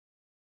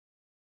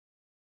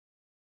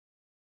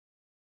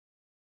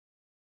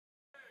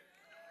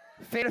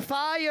Fair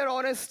fa your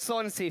honest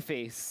sonsy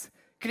face,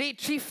 great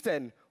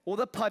chieftain o'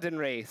 the puddin'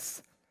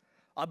 race.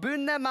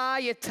 Aboon them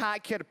you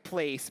tak your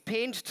place,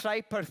 painch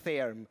tripe or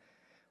therm.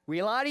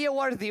 We'll are you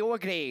worthy o'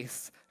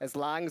 grace, as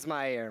lang's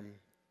my arm.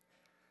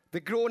 The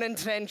groaning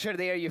trencher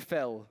there you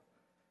fill.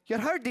 Your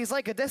hurdy's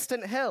like a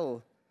distant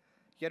hill.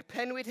 Your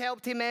pin would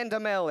help to mend a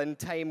mill in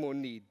time o'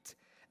 need.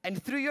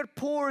 And through your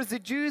pores the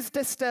dews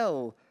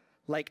distill,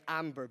 like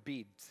amber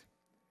bead.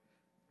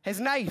 His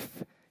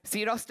knife,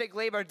 see rustic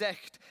labour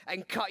dicht,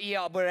 and cut ye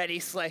up already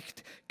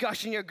slicht,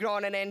 gushing your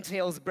groin and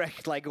entrails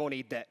bricht like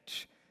ony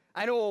ditch.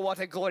 And oh, what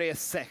a glorious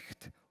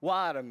sicht,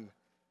 warm,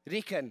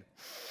 reeking,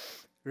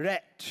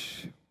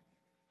 rich.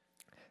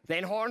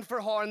 Then horn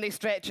for horn they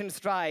stretch and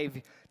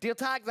strive, de'll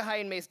tag the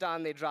hindmace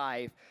down they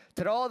drive,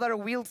 till all their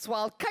wheeled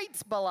swall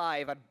kites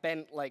belive are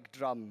bent like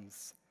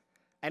drums.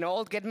 And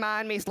old good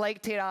man mace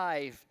like to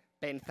arrive,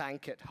 ben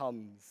thank it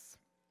hums.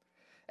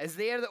 Is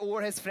there that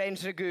o'er his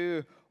French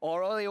ragout,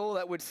 or all the old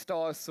that would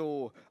staw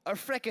so, or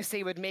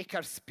fricassee would make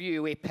her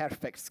spew a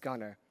perfect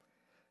scunner.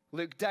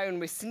 Look down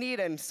with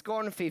sneering,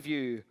 scornful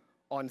view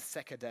on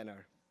sick a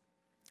dinner.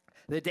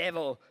 The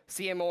devil,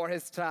 see him o'er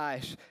his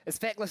trash, as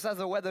feckless as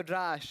a withered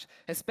rash,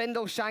 his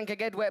spindle shank a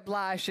gid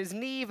whiplash, his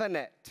knee in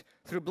it,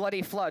 through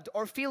bloody flood,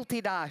 or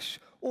fealty dash,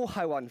 oh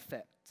how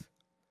unfit.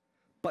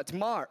 But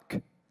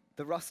mark,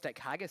 the rustic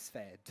haggis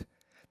fed,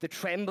 the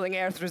trembling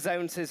earth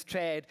resounds his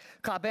tread,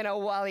 clap in a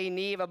wally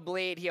knee of a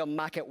blade, he'll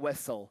mak it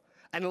whistle,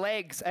 and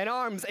legs, and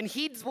arms, and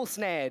heeds will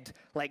sned,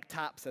 like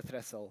taps a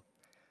thistle.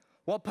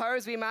 What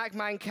powers we mak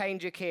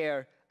mankind you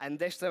care, and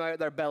dish them out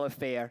their bill of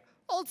fare.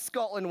 Old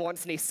Scotland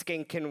wants nae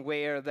skinking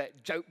ware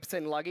that joups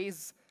in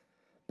luggies.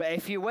 But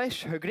if you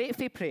wish her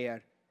grateful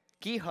prayer,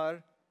 gie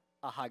her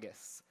a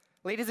haggis.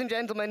 Ladies and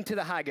gentlemen, to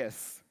the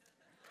haggis.